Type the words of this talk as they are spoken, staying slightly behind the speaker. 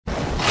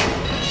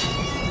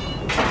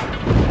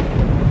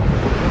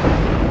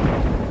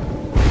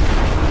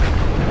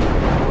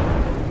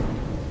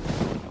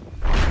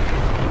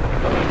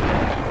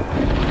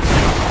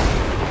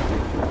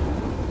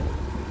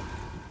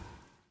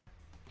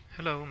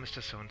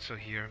Mr. So-and-so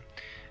here.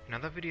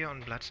 Another video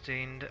on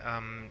Bloodstained,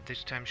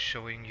 this time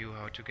showing you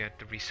how to get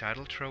the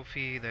Recital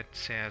trophy that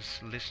says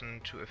listen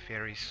to a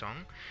fairy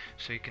song.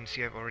 So you can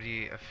see I've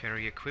already a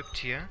fairy equipped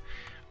here.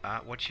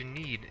 What you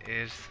need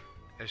is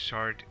a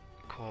shard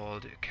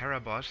called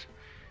Carabosse,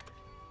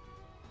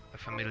 a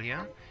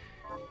familiar,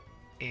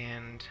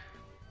 and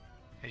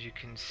as you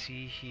can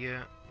see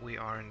here we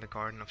are in the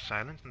Garden of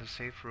Silence in the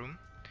safe room.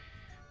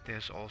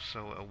 There's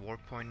also a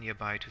warppoint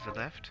nearby to the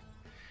left.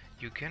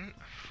 You can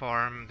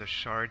farm the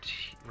shards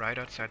right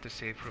outside the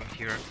safe room.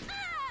 Here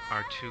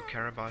are 2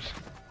 Carabosse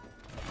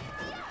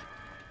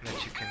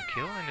that you can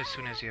kill, and as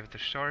soon as you have the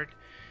shard,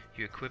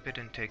 you equip it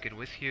and take it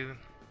with you.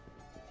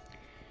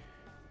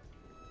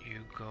 You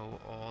go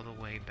all the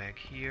way back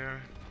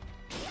here.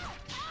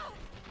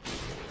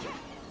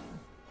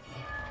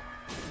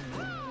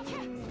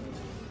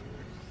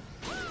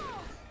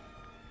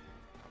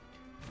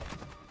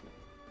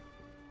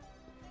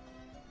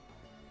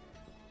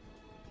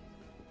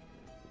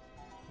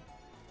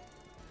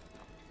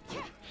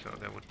 So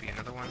there would be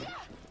another one,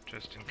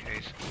 just in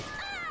case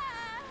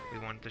we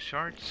want the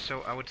shards.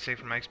 So I would say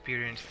from my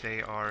experience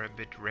they are a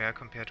bit rare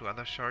compared to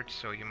other shards,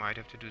 so you might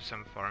have to do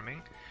some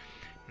farming.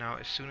 Now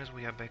as soon as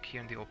we are back here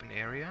in the open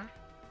area,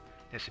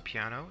 there's a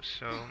piano,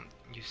 so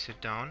you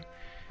sit down.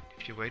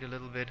 If you wait a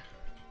little bit,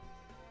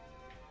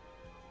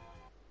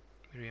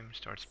 Miriam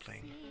starts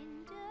playing.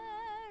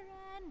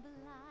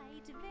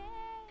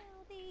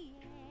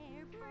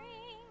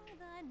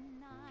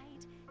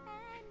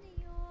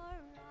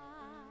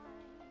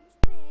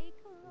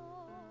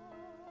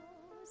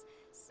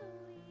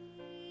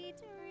 Sweet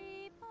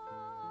repose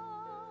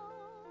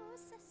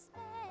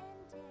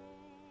suspended.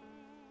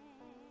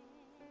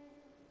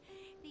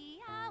 The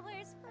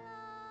hours fly,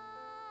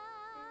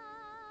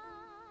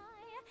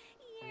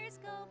 years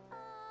go by.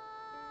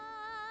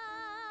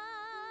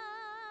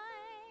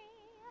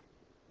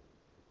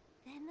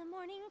 Then the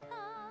morning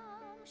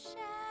comes,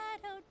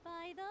 shadowed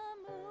by the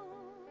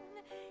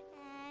moon,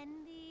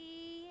 and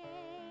the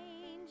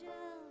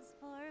angels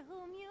for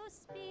whom you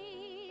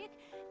speak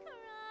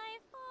cry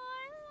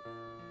for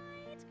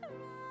light,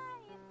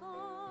 cry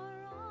for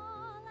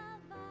all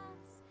of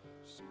us,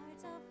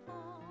 shards of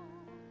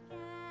hope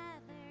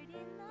gathered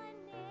in the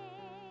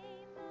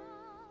name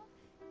of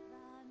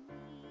the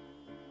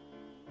meek.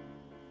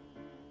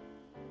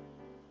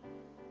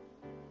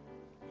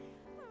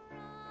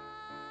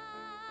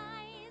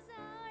 Rise,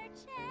 our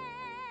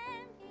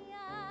champion,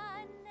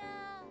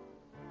 now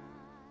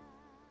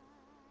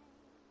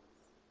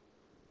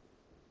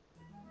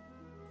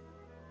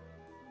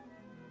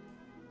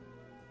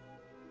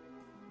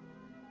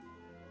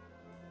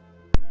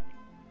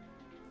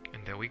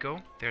And there we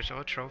go, there's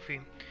our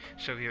trophy.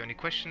 So if you have any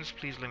questions,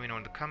 please let me know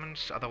in the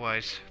comments.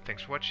 Otherwise,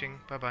 thanks for watching,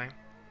 bye bye.